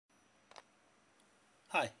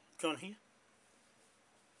Hi, John here.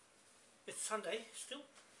 It's Sunday still,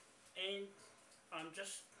 and I'm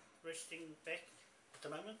just resting back at the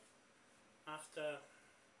moment after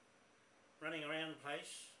running around the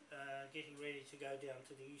place, getting ready to go down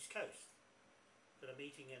to the East Coast. Got a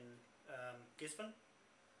meeting in Gisborne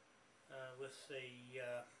with the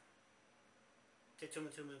Te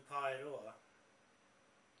Tumatumu Paeroa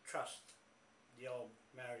Trust, the old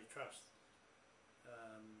MARAE Trust.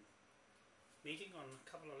 Meeting on a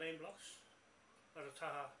couple of land blocks,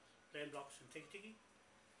 Rorrupted land blocks in Tikitiki,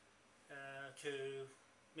 to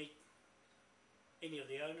meet any of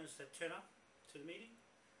the owners that turn up to the meeting.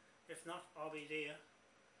 If not, I'll be there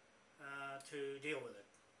to deal with it.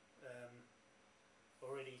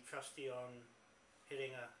 Already trustee on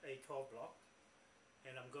hitting a 12 block,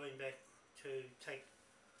 and I'm going back to take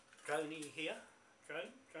Droney here,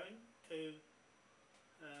 drone to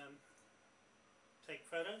take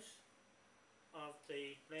photos of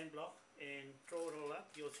the land block and draw it all up.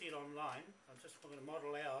 You'll see it online. I'm just going to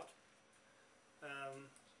model out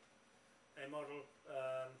a model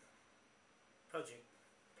project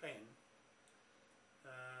plan,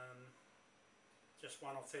 just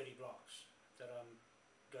one of 30 blocks that I'm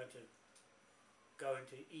going to go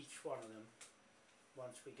into each one of them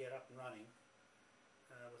once we get up and running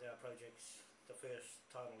with our projects, the first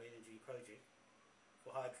tidal energy project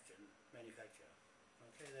for hydrogen manufacture.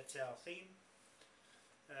 Okay, that's our theme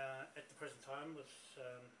at the present time with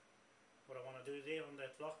what I want to do there on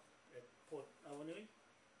that block at Port Awanui.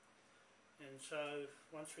 And so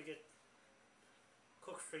once we get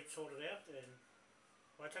Cook Street sorted out and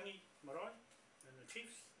Waitangi, MARAE and the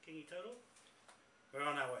Chiefs, Kingi Total, we're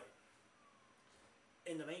on our way.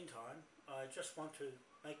 In the meantime, I just want to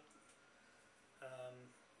make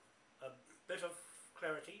a bit of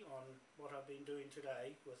clarity on what I've been doing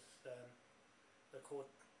today with the court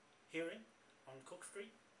hearing on Cook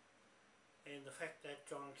Street, and the fact that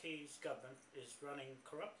John Key's government is running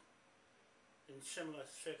corrupt in similar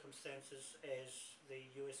circumstances as the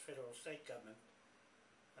US federal state government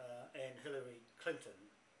and Hilary Clinton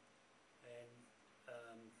and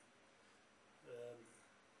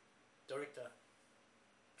Director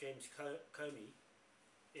James Comey,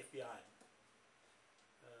 FBI.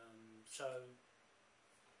 So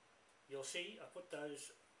you'll see I put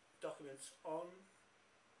those documents on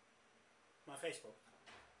my Facebook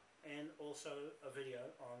and also a video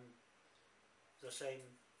on the same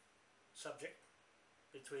subject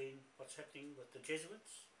between what's happening with the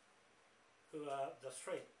Jesuits, who are the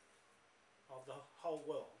threat of the whole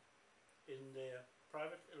world in their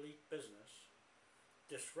private elite business,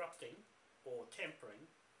 disrupting or tampering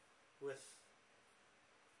with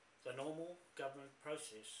the normal government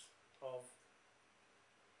process of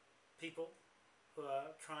people who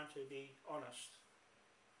are trying to be honest.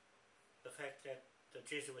 The fact that the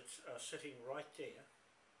Jesuits are sitting right there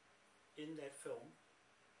in that film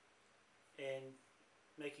and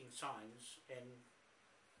making signs and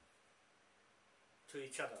to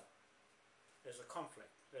each other. There's a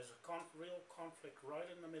conflict. There's a real conflict right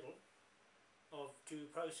in the middle of due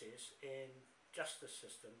process, and justice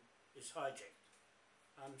system is hijacked.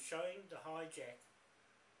 I'm showing the hijack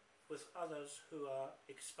with others who are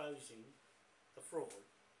exposing the fraud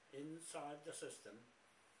inside the system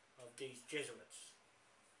of these Jesuits.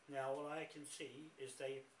 Now all I can see is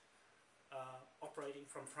they are operating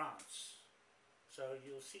from France. So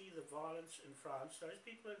you'll see the violence in France. Those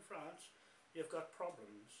people in France, you've got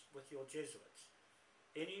problems with your Jesuits.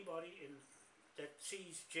 Anybody that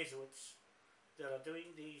sees Jesuits that are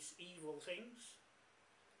doing these evil things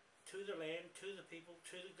to the land, to the people,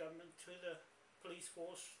 to the government, to the police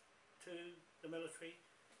force, to the military,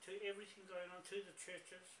 to everything going on, to the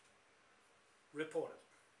churches, report it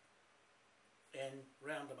and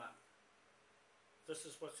round them up. This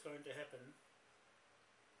is what's going to happen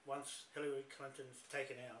once Hilary Clinton's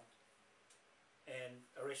taken out and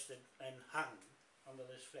arrested and hung under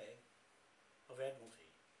this flag of Admiralty.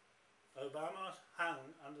 Obama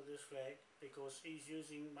hung under this flag because he's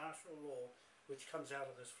using martial law which comes out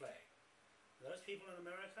of this flag. Those people in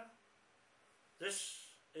America, this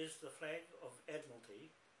is the flag of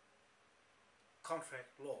Admiralty,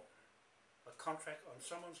 contract law. A contract on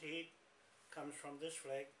someone's head comes from this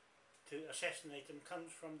flag, to assassinate them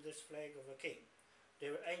comes from this flag of a king.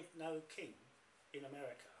 There ain't no king in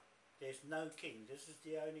America. There's no king. This is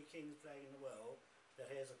the only king's flag in the world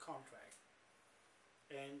that has a contract.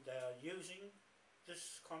 And they are using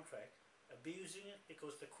this contract, abusing it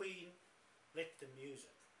because the Queen let them use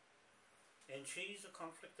it. And she's a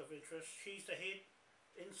conflict of interest. She's the head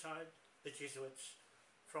inside the Jesuits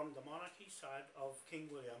from the monarchy side of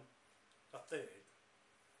King William III,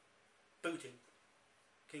 booted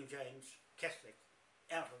King James Catholic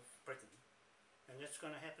out of Britain, and that's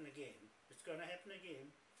going to happen again. It's going to happen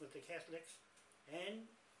again with the Catholics and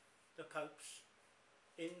the popes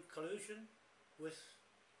in collusion with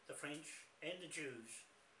the French and the Jews,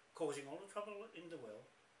 causing all the trouble in the world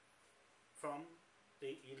from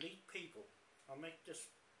the elite people. I'll make this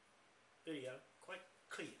video quite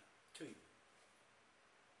clear to you.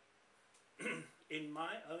 In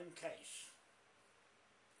my own case,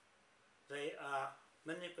 they are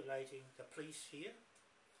manipulating the police here,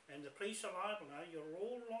 and the police are liable now. You're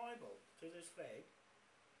all liable to this flag,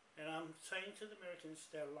 and I'm saying to the Americans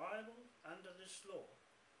they're liable under this law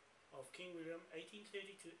of King William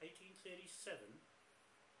 1830 to 1837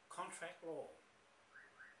 contract law.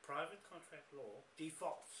 Private contract law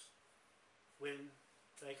defaults when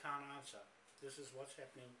they can't answer. This is what's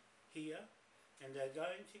happening here, and they're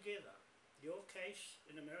going together. Your case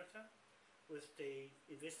in America with the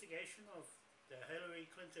investigation of the Hilary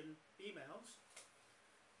Clinton emails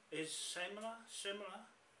is similar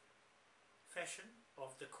fashion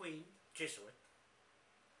of the Queen Jesuit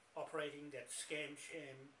operating that scam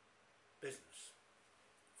sham business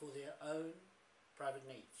for their own private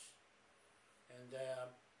needs, and they are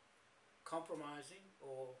compromising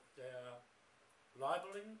or they are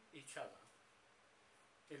libeling each other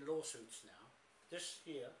in lawsuits now. This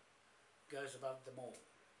here goes above them all.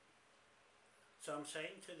 So I'm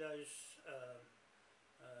saying to those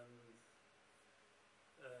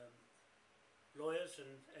lawyers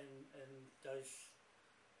and those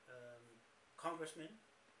congressmen,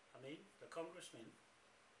 the congressmen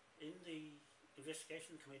in the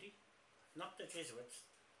investigation committee, not the Jesuits.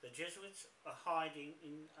 The Jesuits are hiding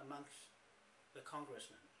in amongst the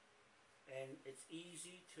congressmen, and it's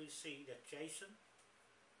easy to see that Jason,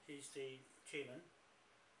 he's the chairman,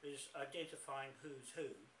 is identifying who's who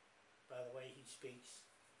by the way he speaks,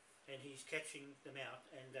 and he's catching them out,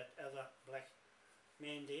 and that other black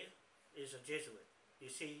man there is a Jesuit. You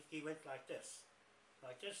see, he went like this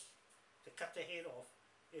to cut the head off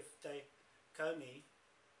if they Comey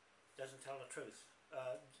doesn't tell the truth,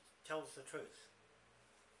 tells the truth.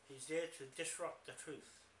 He's there to disrupt the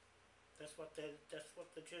truth. That's what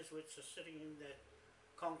the Jesuits are sitting in that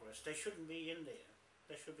Congress. They shouldn't be in there.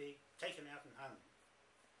 They should be taken out and hung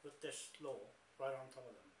with this law right on top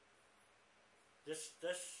of them. This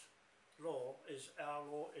law is our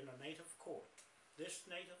law in a native court. This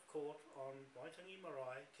native court on Waitangi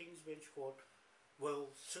MARAE, King's Bench Court,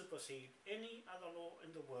 will supersede any other law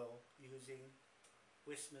in the world using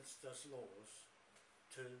Westminster's laws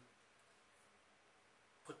to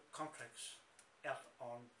put contracts out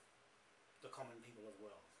on the common people of the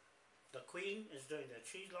world. The Queen is doing that.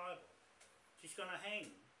 She's liable. She's going to hang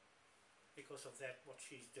because of that, what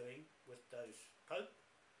she's doing with those Pope,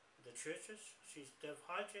 the churches. She's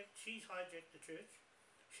hijacked the church.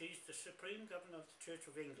 She's the Supreme Governor of the Church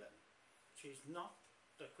of England. She's not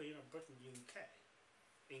the Queen of Britain, UK,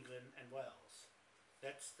 England and Wales.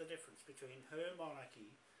 That's the difference between her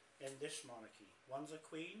monarchy and this monarchy. One's a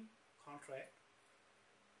Queen contract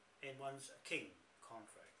and one's a King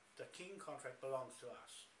contract. The King contract belongs to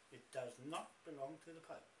us. It does not belong to the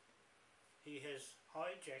Pope. He has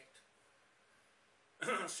hijacked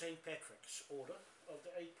St. Patrick's order of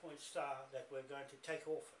the 8-point star that we're going to take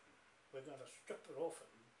off him. We're going to strip it off him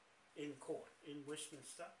in court, in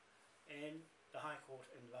Westminster and the High Court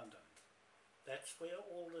in London. That's where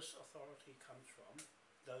all this authority comes from,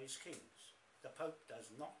 those kings. The Pope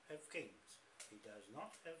does not have kings. He does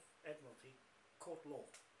not have Admiralty court law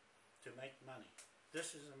to make money.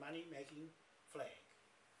 This is a money-making flag.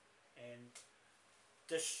 And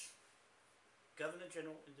this Governor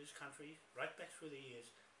General in this country, right back through the years,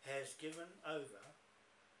 has given over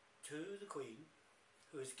to the Queen,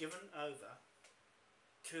 who has given over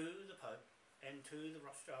to the Pope and to the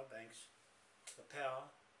Rothschild banks the power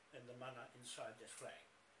and the mana inside this flag.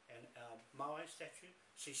 And our MOAI statue,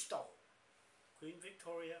 she stole. Queen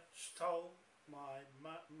Victoria stole my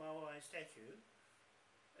MOAI statue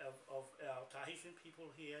of our Tahitian people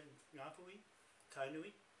here in Ngāpuhi,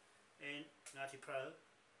 Tainui and Ngāti Pro,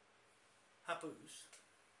 Hapus,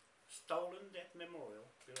 stolen that memorial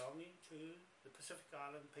belonging to the Pacific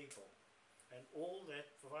Island people, and all that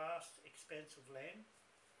vast expanse of land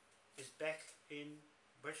is back in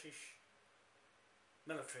British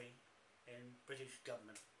military and British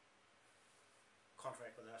government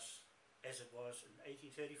contract with us, as it was in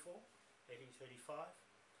 1834, 1835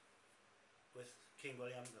 with King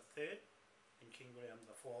William III and King William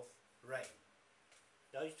IV reign.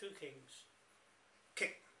 Those two kings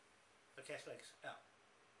kicked the Catholics out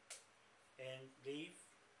and leave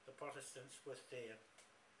the Protestants with their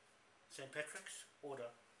St. Patrick's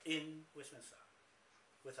order in Westminster.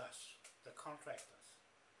 with us, the contractors.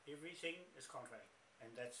 Everything is contract, and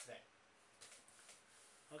that's that.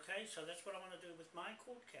 Okay, so that's what I want to do with my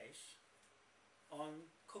court case on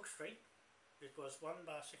Cook Street. It was 1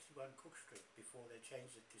 bar 61 Cook Street before they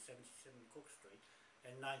changed it to 77 Cook Street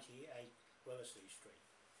and 98 Wellesley Street.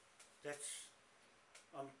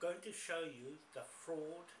 I'm going to show you the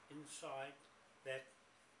fraud inside that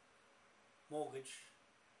mortgage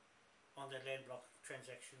on the land block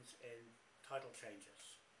transactions and title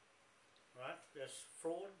changes. Right? There's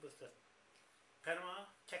fraud with the Panama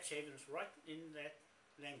tax havens right in that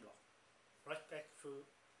land block, right back through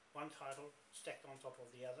one title stacked on top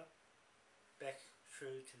of the other, back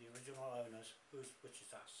through to the original owners, which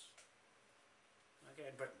is us.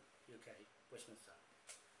 Okay, Britain, UK, Westminster.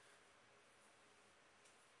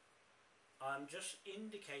 I'm just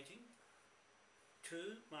indicating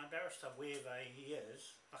to my barrister, wherever he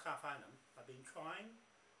is. I can't find him. I've been trying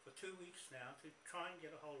for 2 weeks now to try and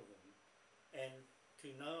get a hold of him, and to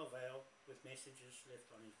no avail with messages left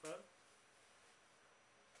on his phone,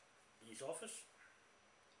 in his office,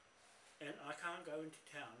 and I can't go into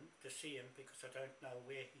town to see him because I don't know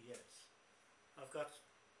where he is. I've got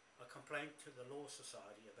a complaint to the Law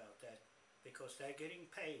Society about that because they're getting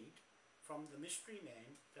paid from the mystery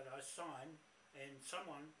man that I signed and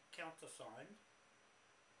someone countersigned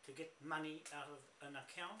to get money out of an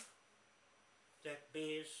account that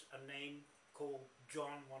bears a name called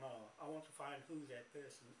John Wanoa. I want to find who that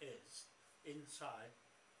person is inside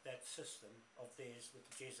that system of theirs with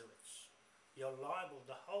the Jesuits. You're liable,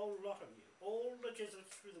 the whole lot of you, all the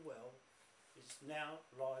Jesuits through the world is now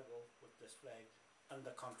liable with this flag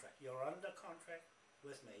under contract. You're under contract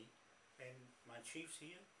with me and my chiefs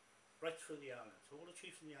here, right through the islands. All the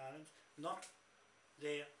chiefs in the islands, not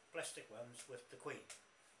their plastic ones with the Queen.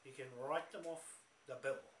 You can write them off the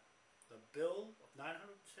bill. The bill of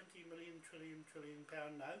 970 million trillion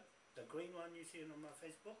pound note, the green one you see on my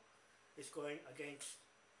Facebook, is going against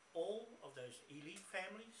all of those elite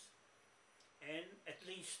families and at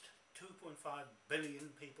least 2.5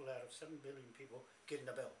 billion people out of 7 billion people getting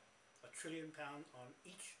the bill. £1 trillion on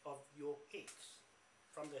each of your heads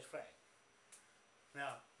from this flag.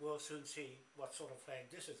 Now, we'll soon see what sort of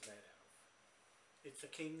flag this is made out of. It's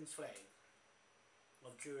a king's flag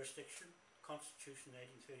of jurisdiction, Constitution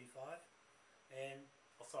 1835, and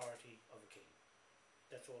authority of a king.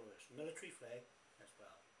 That's all it is. Military flag as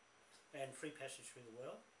well. And free passage through the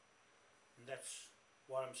world. And that's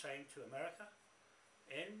what I'm saying to America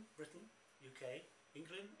and Britain, UK,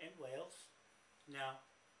 England and Wales. Now,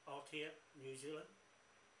 Aotea, New Zealand,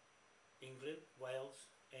 England, Wales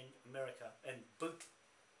and America, and boot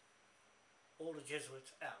all the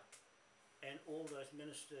Jesuits out and all those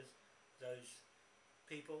ministers, those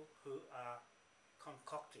people who are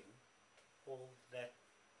concocting all that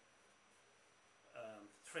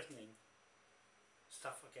threatening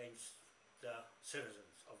stuff against the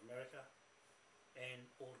citizens of America and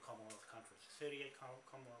all the Commonwealth countries, 38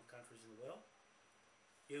 Commonwealth countries in the world,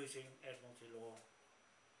 using Admiralty law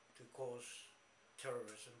to cause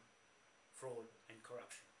terrorism, fraud and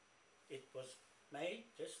corruption. It was made,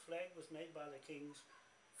 this flag was made by the kings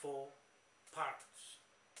for pirates,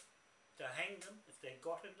 to hang them if they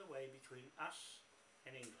got in the way between us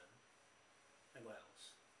and England and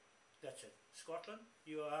Wales. That's it. Scotland,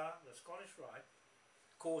 you are the Scottish Rite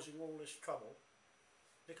causing all this trouble.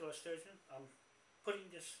 Nicola Sturgeon, I'm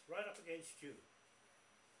putting this right up against you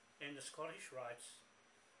and the Scottish Rites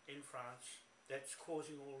in France that's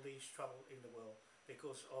causing all these trouble in the world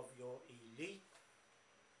because of your elite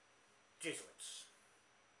Jesuits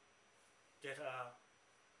that are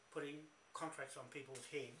putting contracts on people's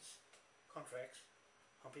heads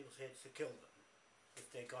to kill them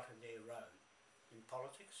if they got in their road. In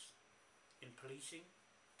politics, in policing,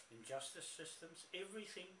 in justice systems,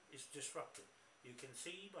 everything is disrupted. You can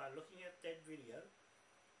see by looking at that video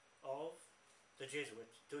of the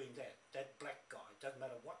Jesuits doing that black guy, doesn't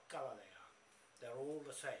matter what colour they are, they're all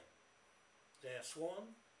the same. They are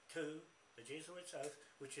sworn to the Jesuits' oath,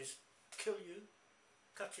 which is kill you,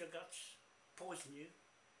 cut your guts, poison you,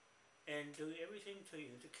 and do everything to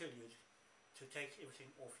you to kill you, to take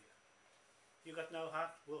everything off you. You got no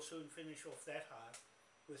heart, we'll soon finish off that heart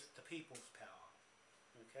with the people's power.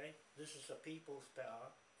 Okay, this is the people's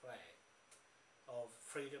power flag of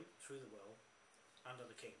freedom through the world under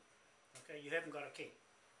the king. Okay, you haven't got a king.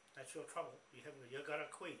 That's your trouble. You've got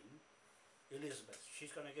a queen, Elizabeth.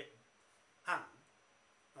 She's going to get hung.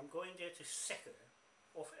 I'm going there to sack her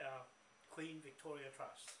off our Queen Victoria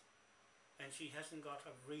Trust. And she hasn't got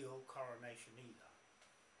a real coronation either.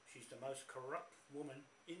 She's the most corrupt woman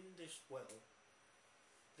in this world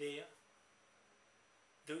there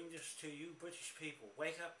doing this to you British people.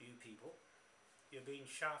 Wake up, you people. You're being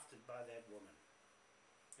shafted by that woman.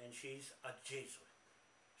 And she's a Jesuit.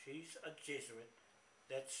 She's a Jesuit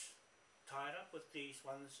that's tied up with these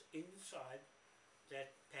ones inside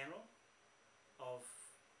that panel of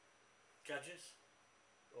judges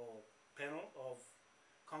or panel of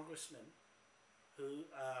congressmen who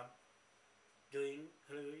are doing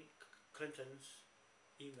Hillary Clinton's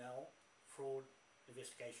email fraud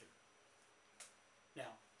investigation.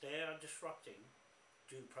 Now, they are disrupting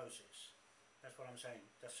due process. That's what I'm saying.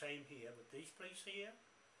 The same here with these police here.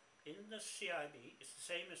 In the CIB, it's the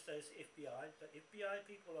same as those FBI. The FBI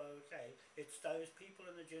people are okay. It's those people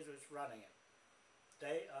in the Jesuits running it.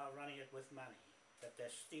 They are running it with money that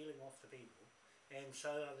they're stealing off the people. And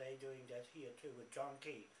so are they doing that here too with John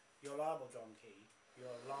Key. You're liable, John Key.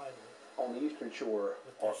 You're liable. On the Eastern Shore,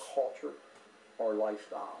 our culture, our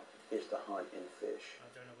lifestyle is to hunt and fish. I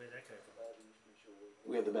don't know where that came from.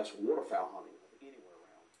 We have the best waterfowl hunting of anywhere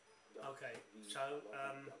around. Okay, so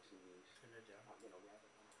turn it down.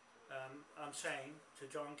 I'm saying to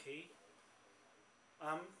John Key,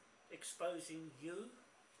 I'm exposing you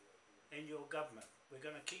and your government. We're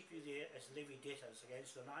going to keep you there as levy debtors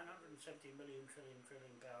against the 970 million trillion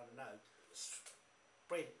pound note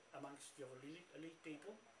spread amongst your elite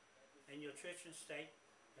people and your church and state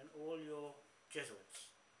and all your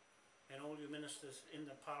Jesuits and all your ministers in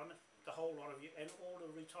the parliament, the whole lot of you, and all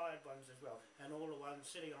the retired ones as well, and all the ones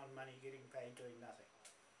sitting on money getting paid doing nothing.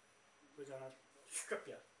 We're going to strip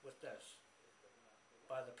you with this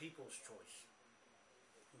by the people's choice.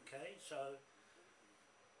 Okay, so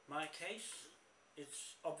my case,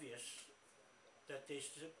 it's obvious that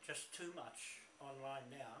there's just too much online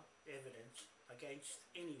now evidence against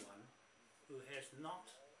anyone who has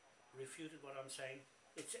not refuted what I'm saying.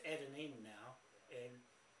 It's at an end now, and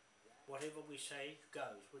whatever we say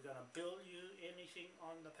goes. We're going to bill you anything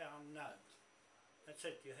on the pound note. That's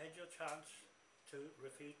it. You had your chance to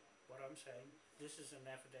refute what I'm saying. This is an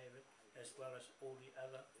affidavit as well as all the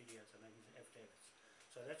other videos I'm making affidavits.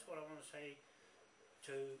 So that's what I want to say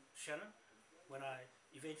to Shannon. When I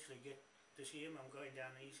eventually get to see him, I'm going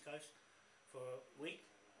down the East Coast for a week,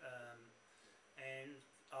 and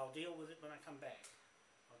I'll deal with it when I come back.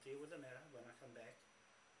 I'll deal with the matter when I come back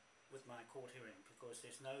with my court hearing, because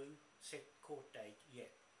there's no set court date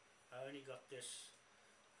yet. I only got this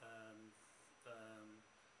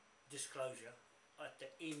disclosure at the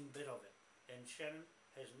end bit of it, and Shannon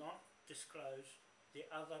has not disclosed the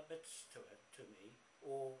other bits to it to me,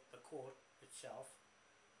 or the court itself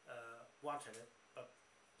wanted it, but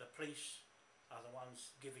the police are the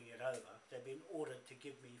ones giving it over. They've been ordered to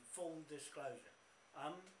give me full disclosure.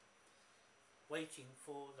 I'm waiting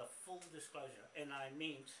for the full disclosure, and I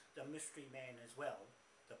meant the mystery man as well,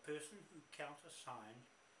 the person who countersigned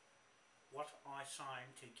what I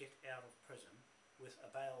signed to get out of prison with a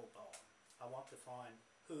bail bond. I want to find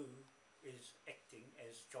who is acting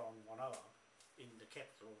as John Wanoa in the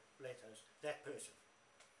capital letters, that person.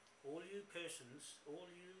 All you persons, all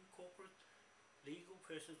you corporate legal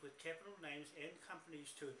persons with capital names and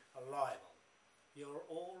companies too are liable. You're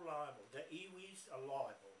all liable. The iwis are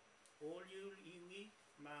liable. All you iwi,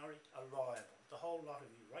 Maori are liable. The whole lot of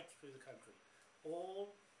you, right through the country.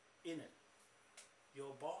 All in it.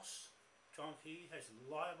 Your boss, John Key, has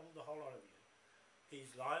liable the whole lot of you.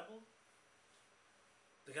 He's liable.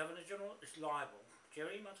 The Governor General is liable.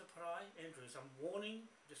 Jerry Mataparai Andrews, I'm warning,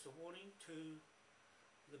 just a warning to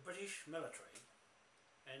the British military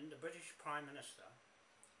and the British Prime Minister,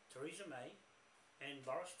 Theresa May, and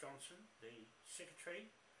Boris Johnson, the Secretary,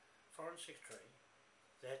 Foreign Secretary,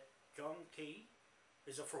 that John Key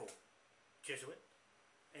is a fraud, Jesuit,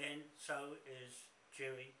 and so is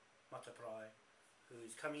Jerry Mataparai, who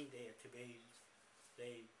is coming there to be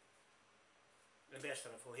the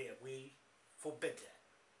ambassador for here. We forbid that.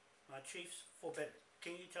 My chiefs forbid it.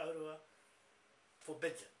 Kingi Taurua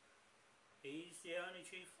forbids it. He's the only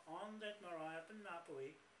chief on that MARAE up in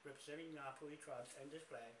Ngāpuhi, representing Ngāpuhi tribes, and this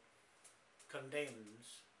flag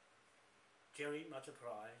condemns Jerry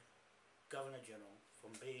Mataparai, Governor General,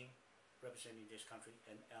 from being representing this country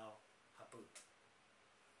in our hapu.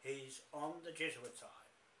 He's on the Jesuit side.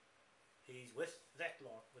 He's with that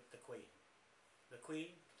lot, with the Queen. The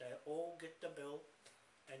Queen, they all get the bill,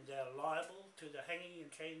 and they're liable to the Hanging in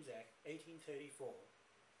Chains Act 1834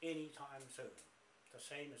 anytime soon. The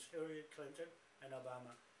same as Hillary Clinton and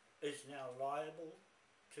Obama is now liable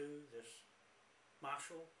to this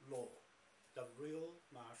martial law, the real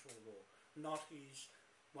martial law, not his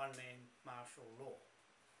one-man martial law.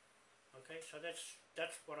 Okay, so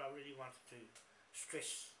that's what I really wanted to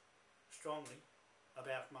stress strongly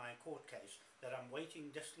about my court case, that I'm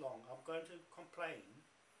waiting this long. I'm going to complain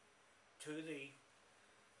to the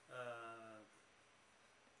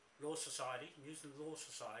Law Society, New Zealand Law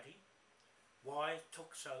Society, why it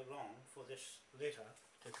took so long for this letter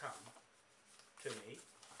to come to me,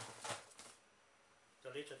 the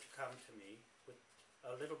letter to come to me with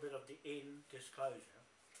a little bit of the end disclosure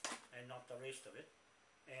and not the rest of it,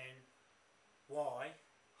 and why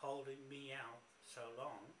holding me out so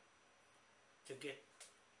long to get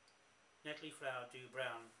Natalie Flower Dew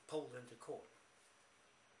Brown pulled into court,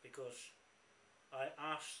 because I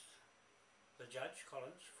asked the Judge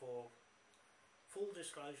Collins for full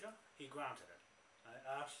disclosure, he granted it.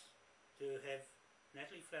 I asked to have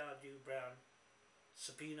Natalie Flower Dew Brown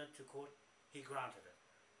subpoenaed to court, he granted it.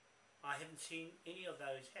 I haven't seen any of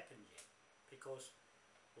those happen yet, because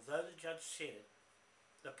although the judge said it,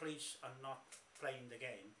 the police are not playing the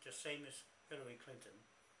game, just same as Hilary Clinton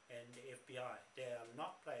and the FBI. They are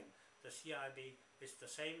not playing. The CIB is the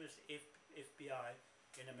same as the FBI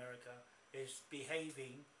in America, is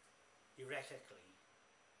behaving erratically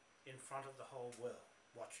in front of the whole world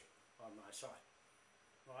watching on my side.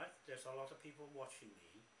 Right? There's a lot of people watching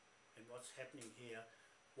me and what's happening here,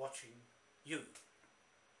 watching you,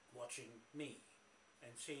 watching me,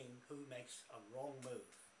 and seeing who makes a wrong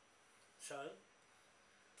move. So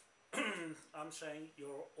I'm saying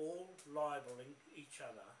you're all libeling each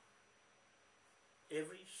other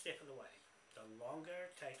every step of the way. The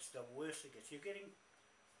longer it takes, the worse it gets. You're getting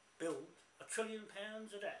billed £1 trillion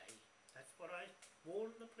a day. That's what I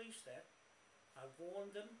warned the police that. I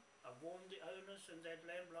warned them. I warned the owners in that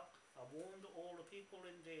land block. I warned all the people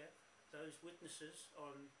in there, those witnesses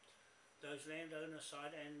on those landowners'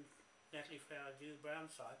 side and Natalie Flower Dew Brown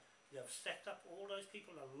side. They've stacked up. All those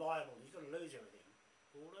people are liable. You're going to lose everything.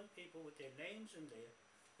 All those people with their names in there,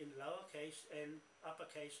 in lowercase and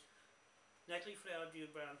uppercase. Natalie Flower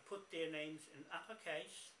Dew Brown put their names in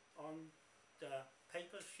uppercase on the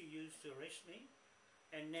papers she used to arrest me,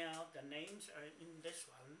 and now the names are in this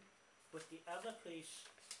one, with the other police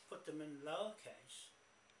put them in lowercase.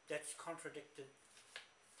 That's contradicted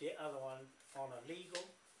the other one on a legal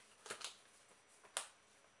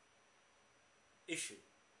issue.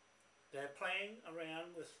 They're playing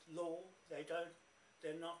around with law.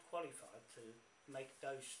 They're not qualified to make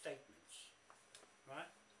those statements, right?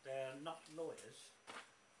 They're not lawyers,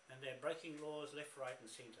 and they're breaking laws left, right and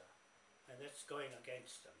centre, and that's going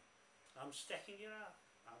against them. I'm stacking it up.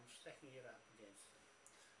 I'm stacking it up against them.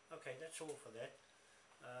 Okay, that's all for that.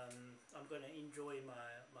 I'm going to enjoy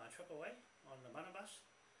my trip away on the minibus,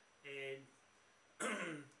 and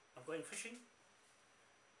I'm going fishing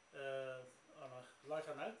on a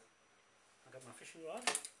lighter note. I got my fishing rod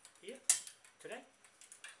here today.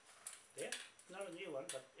 There, not a new one,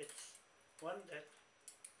 but it's one that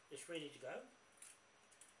is ready to go,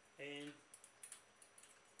 and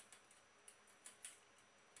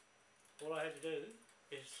all I had to do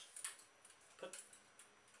is put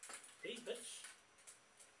these bits,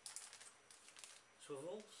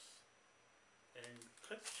 swivels and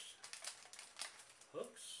clips,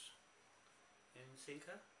 hooks and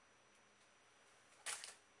sinker,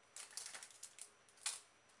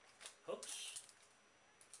 hooks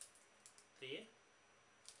there,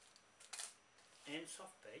 and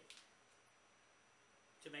soft bait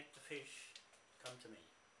to make the fish come to me.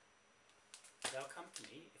 They'll come to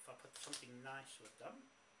me if I put something nice with them,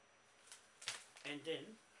 and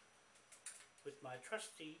then with my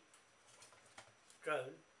trusty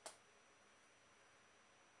drone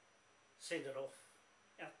send it off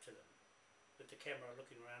out to them with the camera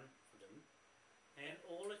looking around for them, and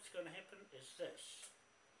all that's going to happen is this.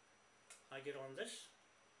 I get on this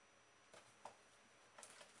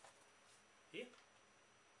here,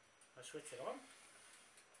 I switch it on,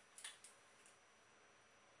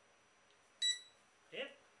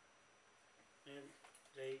 yep, and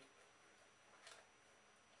it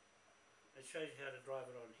shows you how to drive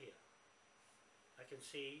it on here. I can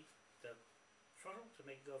see the throttle to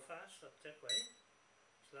make it go fast up that way,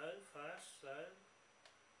 slow, fast, slow,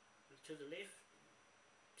 to the left,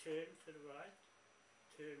 turn to the right,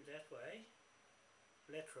 turn that way,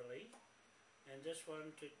 laterally, and this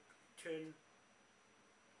one to turn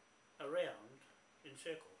around in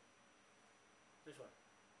circle, this one,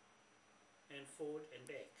 and forward and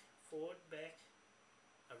back, forward, back,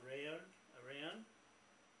 around, around,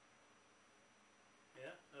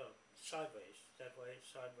 yeah, oh, sideways, that way,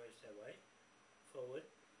 sideways, that way, forward,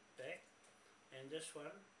 back, and this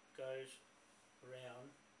one goes around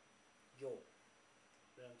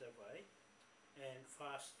around that way, and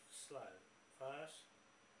fast, slow, fast,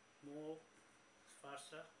 more,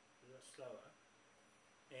 faster, slower,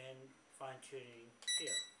 and fine tuning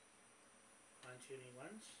here, fine tuning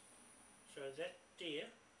once, so that there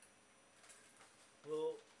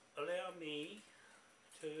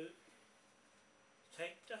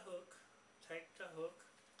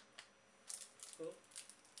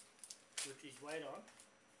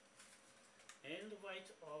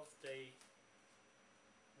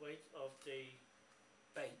weight of the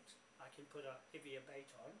bait, I can put a heavier bait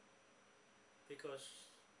on, because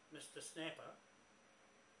Mr. Snapper,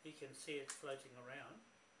 he can see it floating around,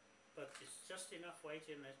 but it's just enough weight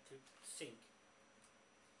in it to sink,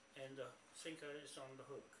 and the sinker is on the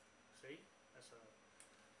hook. See, that's a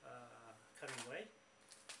cutting weight,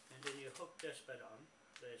 and then you hook this bit on,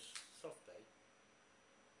 this soft bait,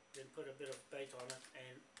 then put a bit of bait on it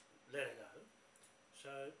and let it go.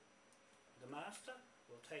 So the master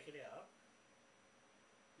will take it out.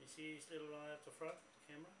 You see his little eye at the front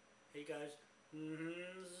camera? He goes and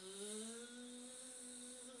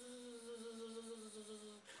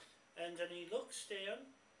then he looks down,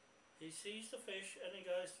 he sees the fish, and he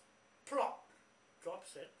goes plop,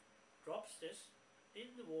 drops it, drops this in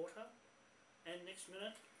the water, and next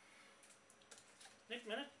minute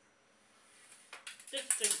this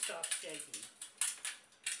thing starts shaking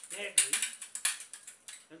badly,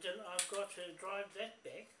 and then I've got to drive that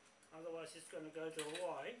back, otherwise it's going to go to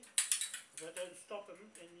Hawaii. If I don't stop him,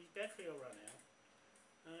 and his battery will run out.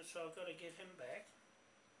 So I've got to get him back.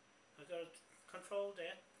 I've got to control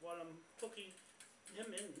that while I'm hooking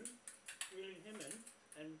him in, reeling him in,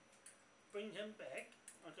 and bring him back.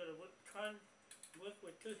 I've got to try and work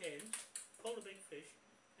with two hands, pull the big fish,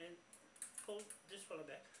 and pull this fella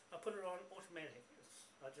back. I put it on automatic.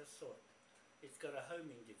 I just saw it. It's got a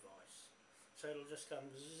homing device, so it'll just come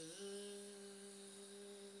zzzz,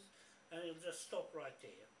 and it'll just stop right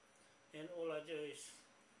there. And all I do is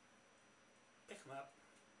pick him up,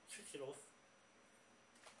 switch it off,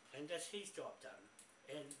 and that's his job done.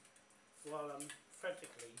 And while I'm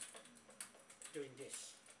frantically doing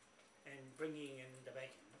this and bringing in the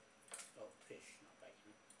bacon, oh fish, not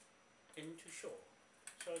bacon, into shore.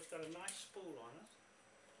 So it's got a nice spool on it.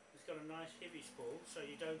 It's got a nice heavy spool, so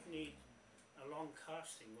you don't need a long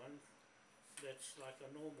casting one that's like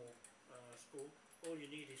a normal spool. All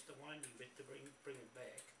you need is the winding bit to bring it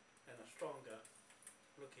back, and a stronger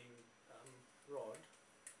looking rod.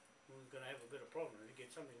 We're going to have a bit of problem to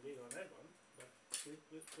get something big on that one, but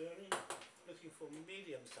we're only looking for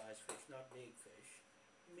medium sized fish, not big fish.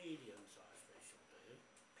 Medium sized fish will do,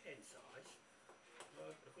 pen size.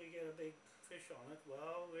 But if we get a big fish on it,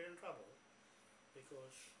 well, we're in trouble,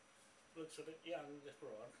 because it looks a bit young, this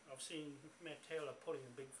rod. I've seen Matt Taylor putting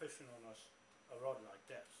a big fish in on us, a rod like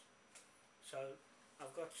this. So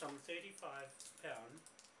I've got some 35-pound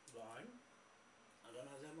line. I don't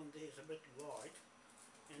know, that one there is a bit wide,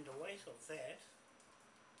 and the weight of that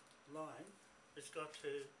line has got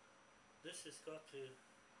to, this has got to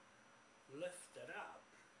lift it up.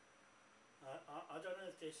 I don't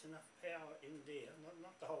know if there's enough power in there,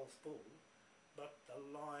 not the whole spool, but the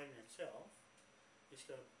line itself. It's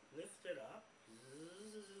got to lift it up,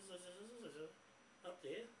 up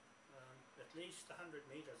there, at least 100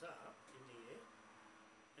 meters up in the air,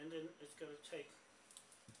 and then it's got to take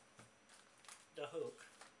the hook,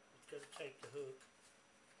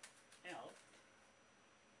 out,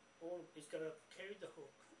 or it's got to carry the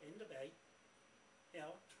hook in the bait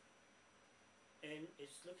out, and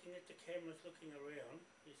it's looking at the camera, it's looking around,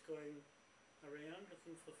 it's going around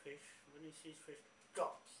looking for fish. When he sees fish,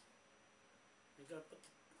 drops. He's got to put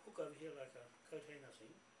the hook over here like a coat hanger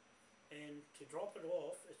thing, and to drop it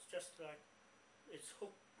off, it's just like, it's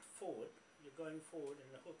hooked forward, you're going forward and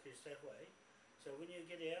the hook is that way. So when you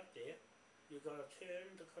get out there, you've got to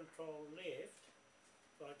turn the control left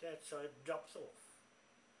like that, so it drops off.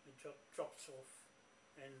 It drops off,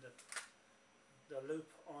 and the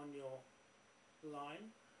loop on your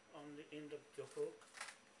line on the end of your hook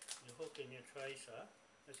and your tracer,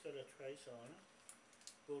 it's got a tracer on it,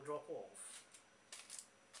 will drop off.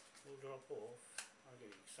 I'm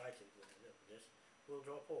getting excited with this. Will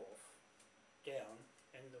drop off down,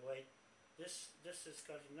 and the weight, this has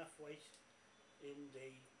got enough weight in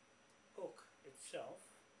the hook itself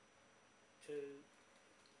to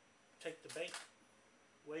take the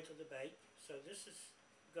weight of the bait. So this has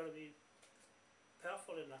got to be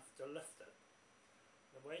powerful enough to lift it.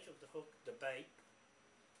 The weight of the hook, the bait.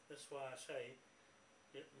 That's why I say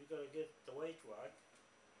you've got to get the weight right,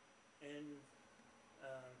 and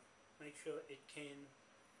make sure it can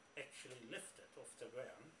actually lift it off the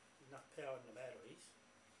ground, enough power in the batteries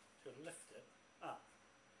to lift it up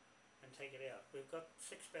and take it out. We've got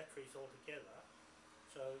 6 batteries altogether,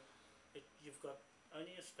 so you've got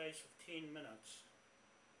only a space of 10 minutes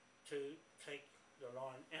to take the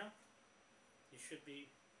line out. You should be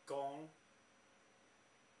gone.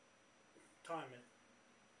 Time it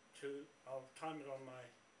to, I'll time it on my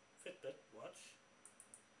Fitbit watch,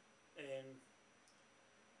 and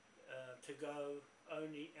to go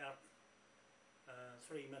only out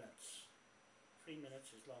 3 minutes. 3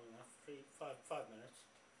 minutes is long enough. 5 minutes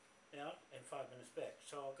out and 5 minutes back.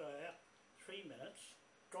 So I'll go out 3 minutes,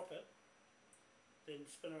 drop it, then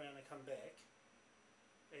spin around and come back,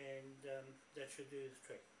 and that should do the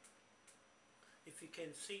trick. If you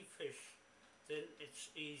can see fish, then it's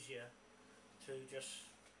easier to just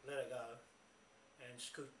let it go and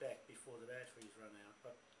scoot back before the batteries run out,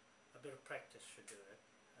 but a bit of practice should do it.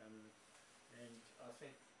 And I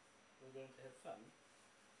think we're going to have fun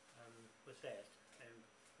with that. And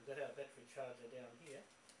we've got our battery charger down here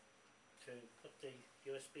to put the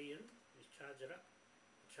USB in. Just charge it up.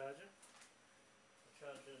 The charger's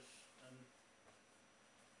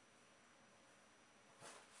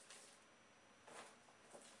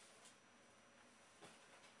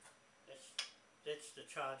that's the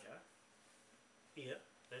charger here.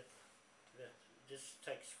 That this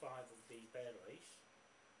takes 5 of these batteries,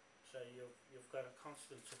 so you've got a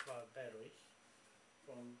constant supply of batteries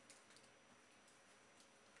from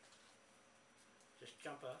this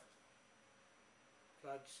jumper.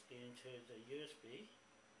 Plugs into the USB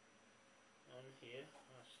on here.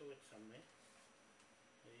 I saw it somewhere.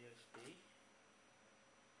 The USB.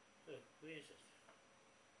 Oh, where is it?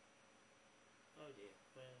 Oh dear,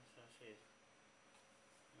 where is I see it?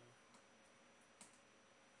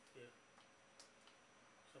 Here,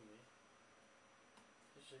 somewhere.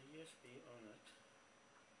 There's a USB on it.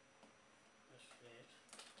 That's that.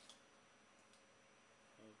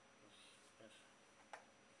 Oh, that's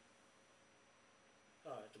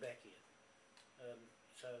oh, at the back here.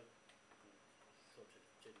 So thought it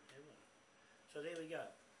didn't have one. So there we go.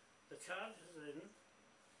 The charger's in.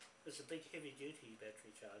 It's a big heavy duty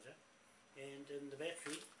battery charger, and in the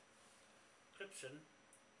battery clips in.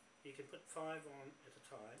 You can put 5 on at a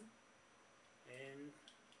time, and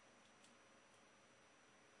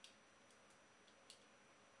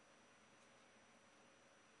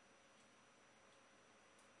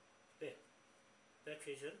there,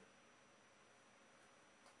 battery's in.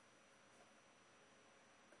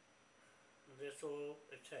 And that's all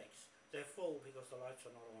it takes. They're full because the lights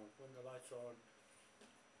are not on. When the lights are on,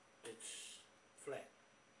 it's flat.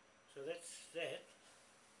 So that's that.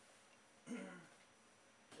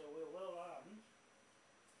 So we're well armed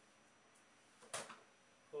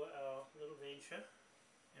for our little venture,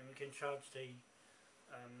 and we can charge the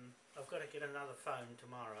I've got to get another phone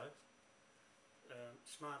tomorrow,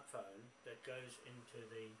 smartphone that goes into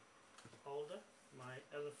the holder. My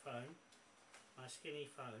other phone, my skinny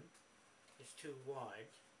phone, is too wide.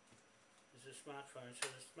 It's a smartphone, so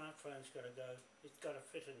the smartphone's got to go, it's got to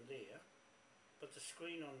fit in there, but the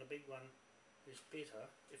screen on the big one is better.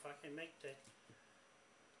 If I can make that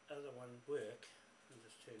other one work, and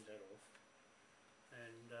just turn that off,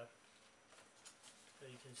 and so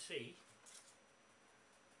you can see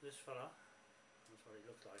this fella. That's what he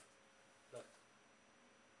looked like. Look,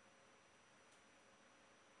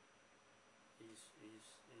 he's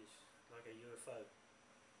like a UFO.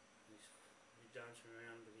 He's dancing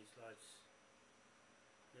around with his lights.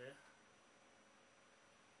 Yeah,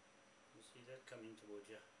 you see that coming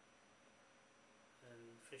towards you,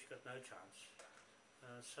 and fish got no chance.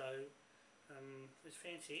 So it's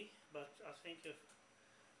fancy, but I think if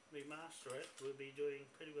we master it, we'll be doing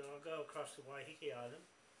pretty well. I'll go across the Waiheke Island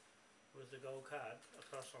with the gold card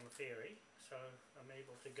across on the ferry, so I'm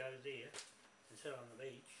able to go there and sit on the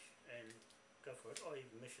beach and go for it, or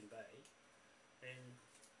even Mission Bay, and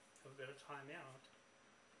have a bit of time out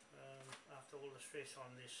after all the stress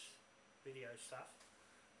on this video stuff.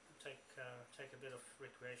 Take a bit of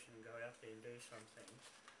recreation and go out there and do something.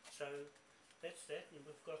 So that's that, and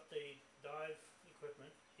we've got the dive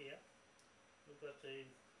equipment here. We've got the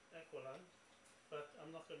aqualung, but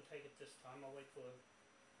I'm not going to take it this time. I'll wait for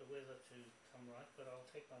the weather to come right, but I'll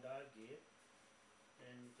take my dive gear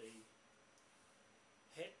and the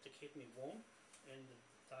hat to keep me warm, and the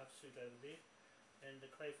dive suit over there, and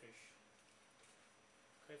the crayfish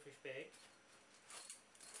bag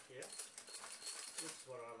here. This is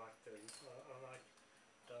what I like doing. I like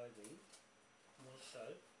diving more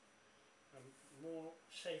so. I'm more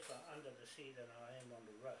safer under the sea than I am on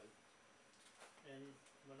the road. And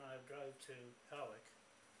when I drove to Howick,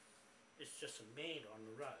 it's just a mad on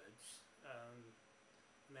the roads.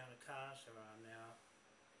 The amount of cars there are now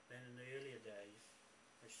than in the earlier days.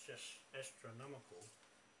 It's just astronomical,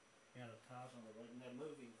 the amount of cars on the road, and they're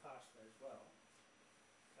moving faster as well.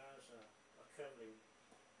 Cars are travelling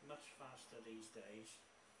much faster these days.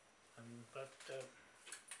 But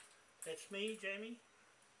that's me, Jamie.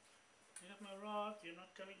 I got my rod. You're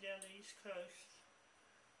not coming down the east coast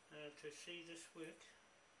to see this work.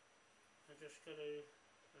 I just got to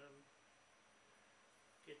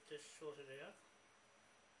get this sorted out.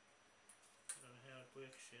 I don't know how it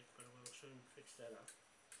works yet, but we'll soon fix that up.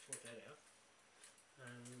 It's sort that out.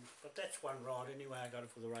 But that's one rod anyway. I got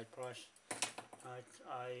it for the right price.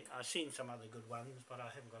 I seen some other good ones, but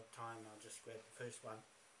I haven't got time. I'll just grab the first one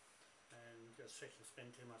and just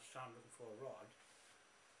spend too much time looking for a rod.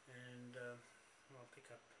 And I'll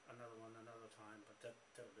pick up another one another time, but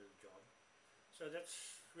that'll do the job. So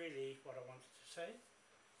that's really what I wanted to say.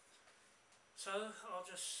 So I'll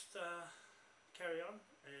just carry on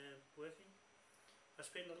working. I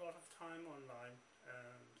spend a lot of time online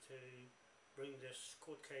to bring this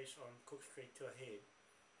court case on Cook Street to a head.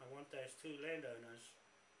 I want those 2 landowners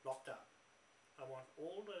locked up. I want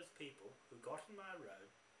all those people who got in my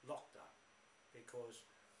road locked up because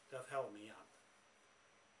they've held me up.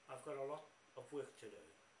 I've got a lot of work to do.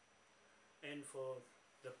 And for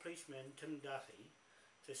the policeman Tim Duffy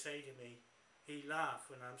to say to me, he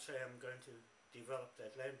laughed when I'm saying I'm going to develop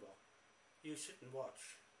that land block. You sit and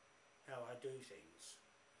watch how I do things.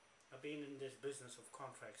 I've been in this business of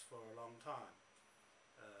contracts for a long time.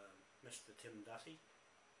 Mr. Tim Duffy,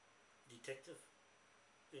 detective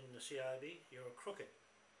in the CIB, you're a crooked.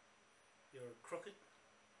 You're a crooked,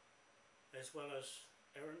 as well as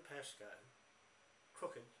Aaron Pascoe,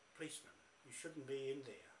 crooked policeman. You shouldn't be in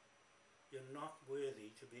there. You're not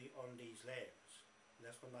worthy to be on these lands. And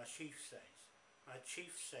that's what my chief says. My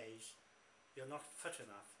chief says you're not fit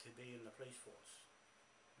enough to be in the police force.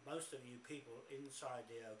 Most of you people inside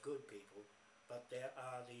there are good people, but there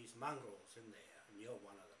are these mongrels in there, and you're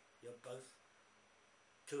one of them. You're both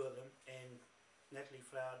 2 of them, and Natalie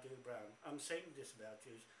Flower Dew Brown. I'm saying this about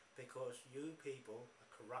you because you people are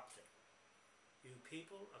corrupted. You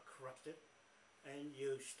people are corrupted, and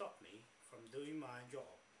you stop me from doing my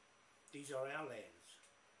job. These are our lands.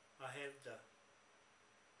 I have the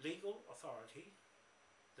legal authority,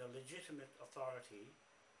 the legitimate authority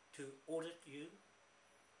to audit you,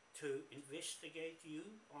 to investigate you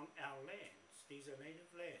on our lands. These are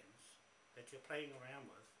native lands that you're playing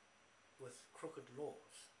around with crooked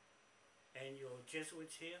laws. And your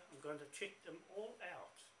Jesuits here, I'm going to check them all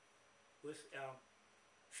out with our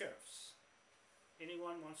sheriffs.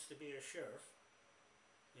 Anyone wants to be a sheriff,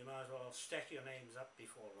 you might as well stack your names up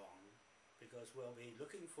before long, because we'll be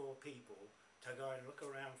looking for people to go and look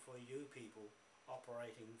around for you people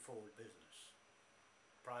operating fraud business,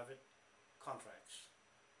 private contracts,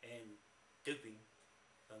 and duping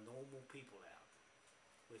the normal people out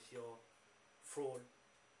with your fraud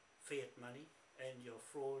fiat money and your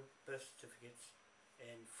fraud birth certificates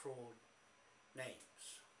and fraud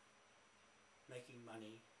names, making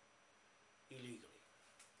money illegally.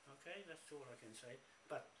 Okay, that's all I can say,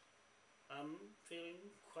 but I'm feeling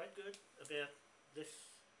quite good about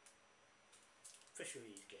this fishing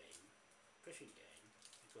game,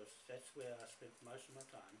 because that's where I spent most of my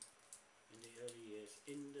time in the early years,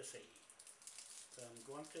 in the sea. So I'm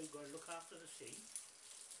going to go look after the sea,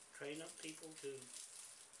 train up people to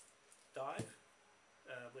dive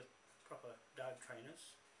with proper dive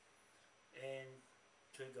trainers, and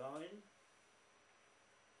to go in,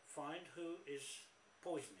 find who is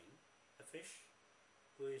poisoning the fish,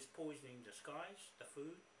 who is poisoning the skies, the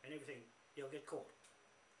food, and everything. You'll get caught.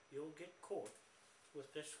 You'll get caught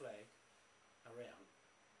with this flag around.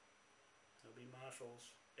 There'll be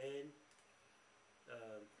marshals and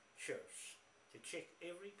sheriffs to check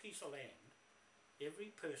every piece of land,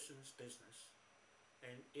 every person's business,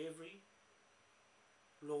 and every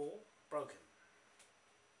law broken.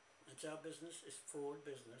 It's our business, it's fraud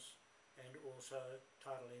business, and also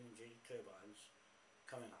tidal energy turbines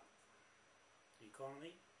coming up. The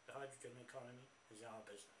economy, the hydrogen economy, is our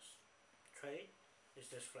business. Trade is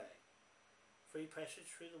this flag. Free passage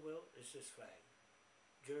through the world is this flag.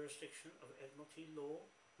 Jurisdiction of Admiralty law,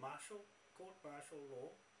 court martial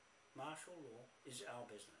law is our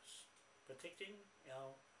business. Protecting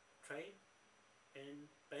our trade and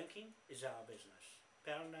banking is our business.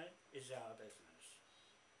 Pound note is our business.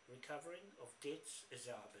 Recovering of debts is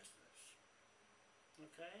our business.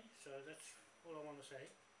 Okay, so that's all I want to say.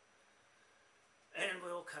 And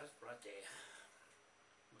we'll cut it right there.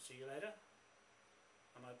 We'll see you later.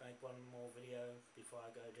 I might make one more video before I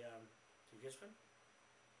go down to Gisborne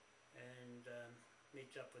and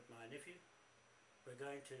meet up with my nephew. We're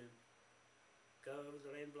going to go over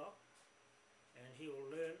the land block, and he will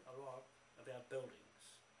learn a lot about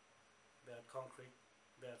buildings, about concrete,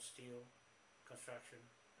 about steel, construction,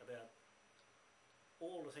 about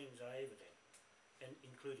all the things I ever did, and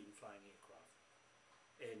including flying aircraft,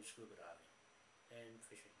 and scuba diving, and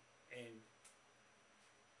fishing, and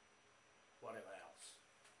whatever else,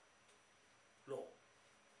 law,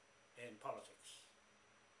 and politics.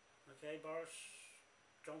 Okay, Boris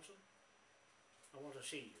Johnson, I want to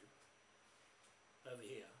see you over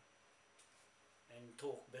here and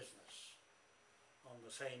talk business on the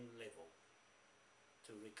same level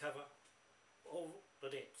to recover all the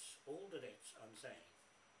debts I'm saying,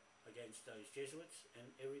 against those Jesuits and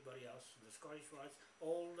everybody else in the Scottish Rites,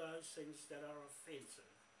 all those things that are offensive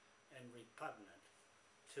and repugnant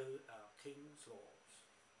to our King's laws,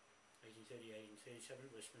 1838 and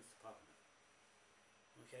 1837 Westminster Parliament.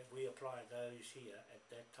 Okay, we applied those here at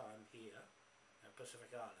that time here, Pacific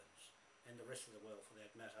Islands, and the rest of the world for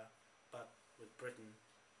that matter, but with Britain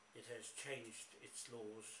it has changed its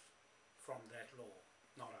laws from that law,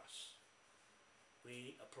 not us.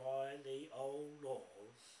 We apply the old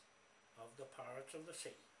laws of the pirates of the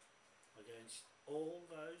sea against all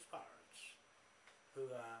those pirates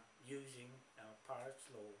who are using our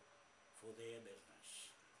pirates' law for their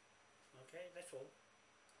business. Okay, that's all.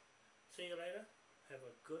 See you later. Have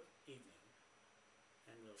a good evening,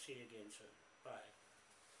 and we'll see you again soon. Bye.